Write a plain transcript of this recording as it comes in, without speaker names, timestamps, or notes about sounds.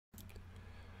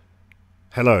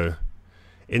Hello,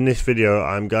 in this video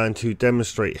I'm going to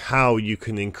demonstrate how you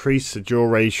can increase the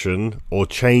duration or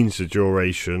change the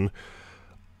duration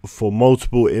for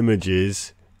multiple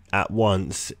images at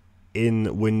once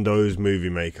in Windows Movie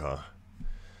Maker.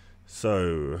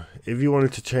 So if you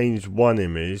wanted to change one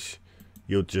image,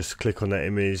 you'll just click on that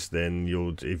image, then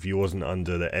if you wasn't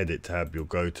under the edit tab, you'll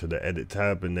go to the edit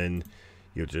tab and then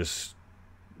you'll just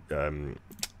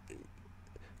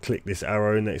click this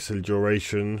arrow next to the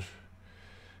duration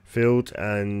field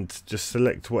and just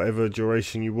select whatever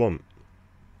duration you want.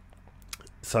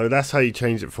 So that's how you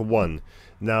change it for one.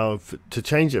 Now to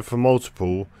change it for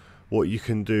multiple, what you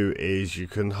can do is you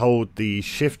can hold the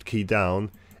shift key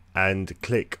down and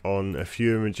click on a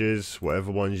few images,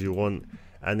 whatever ones you want,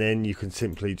 and then you can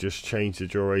simply just change the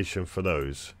duration for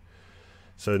those.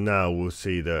 So now we'll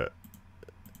see that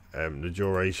the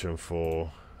duration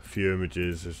for a few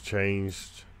images has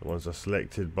changed, the ones I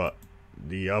selected, but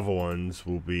the other ones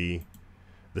will be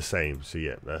the same. So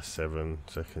yeah, that's 7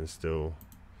 seconds still.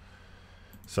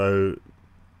 So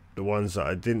the ones that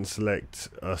I didn't select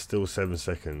are still 7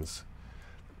 seconds,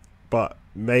 but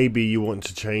maybe you want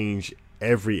to change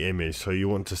every image, so you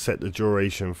want to set the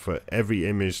duration for every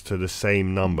image to the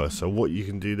same number. So what you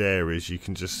can do there is you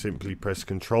can just simply press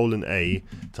Ctrl and A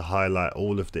to highlight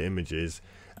all of the images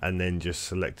and then just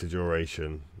select the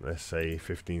duration, let's say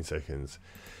 15 seconds.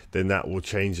 Then that will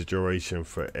change the duration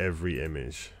for every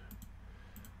image.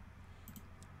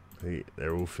 See,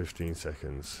 they're all 15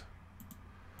 seconds.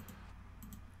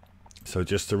 So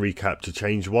just to recap, to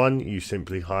change one, you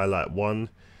simply highlight one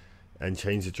and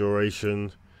change the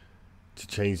duration. To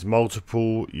change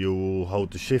multiple, you'll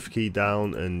hold the shift key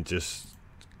down and just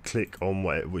click on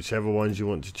whichever ones you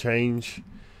want to change,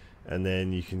 and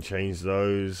then you can change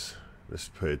those. Let's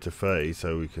put it to 30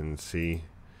 so we can see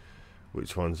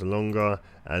which ones are longer.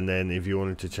 And then if you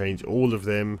wanted to change all of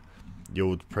them,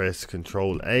 you'll press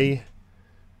Ctrl A,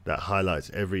 that highlights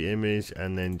every image,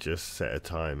 and then just set a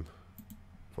time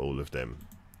for all of them.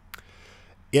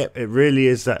 Yep, it really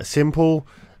is that simple.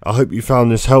 I hope you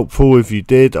found this helpful. If you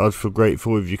did, I'd feel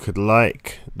grateful if you could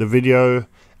like the video,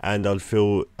 and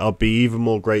I'll be even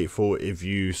more grateful if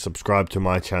you subscribe to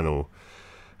my channel.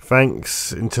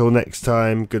 Thanks, until next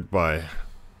time, goodbye.